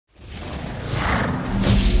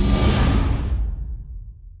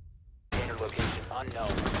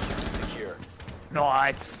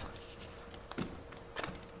Nice.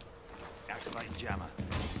 Activating jammer.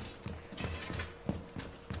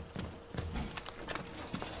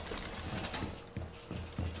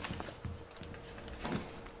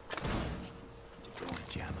 Deploying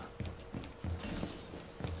jammer.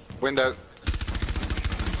 Window.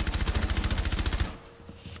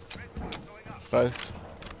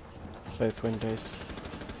 Both windows.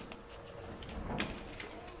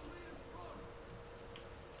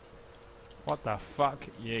 What the fuck,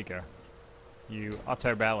 Jaeger? You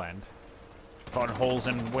utter bellend. Putting holes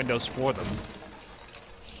in windows for them.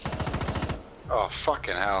 Oh,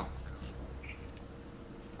 fucking hell.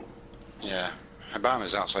 Yeah.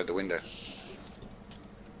 Obama's outside the window.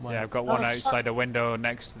 Yeah, I've got one Oh, outside the window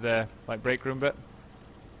next to the break room bit.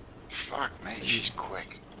 Fuck me, she's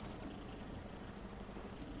quick.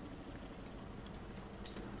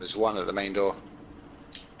 There's one at the main door.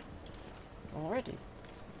 Already?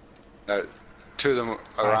 No, two of them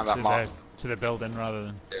are around that mark. To the building rather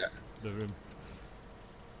than Yeah. the room.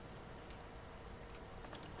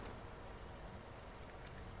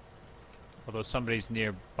 Although somebody's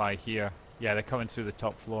nearby here. Yeah, they're coming through the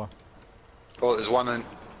top floor. Oh, there's one in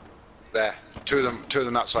there. Two of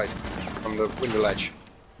them that side, from the window ledge.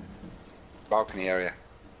 Balcony area.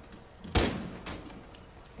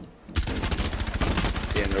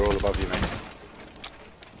 Yeah, and they're all above you, mate.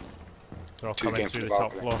 They're all Two coming came through from the the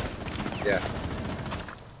top balcony. floor. Yeah.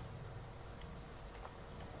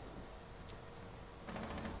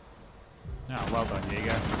 Yeah, well done,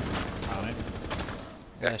 Jaeger. Found it.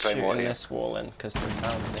 Yeah, They're Claymore shooting here. this wall in because they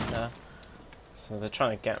found me there. So they're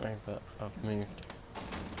trying to get me, but I've moved.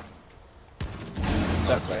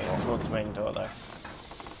 They're playing towards the main door though.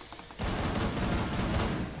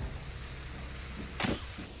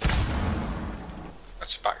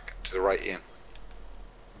 That's back to the right, Ian.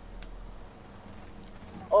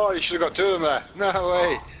 Oh, you should have got two of them there. No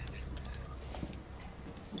way.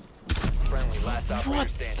 Friendly, last What? operator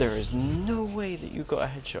standing. There is no way that you got a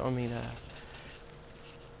headshot on me there.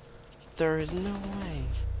 There is no way.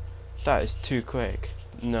 That is too quick.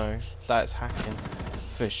 No, that's hacking.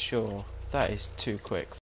 For sure. That is too quick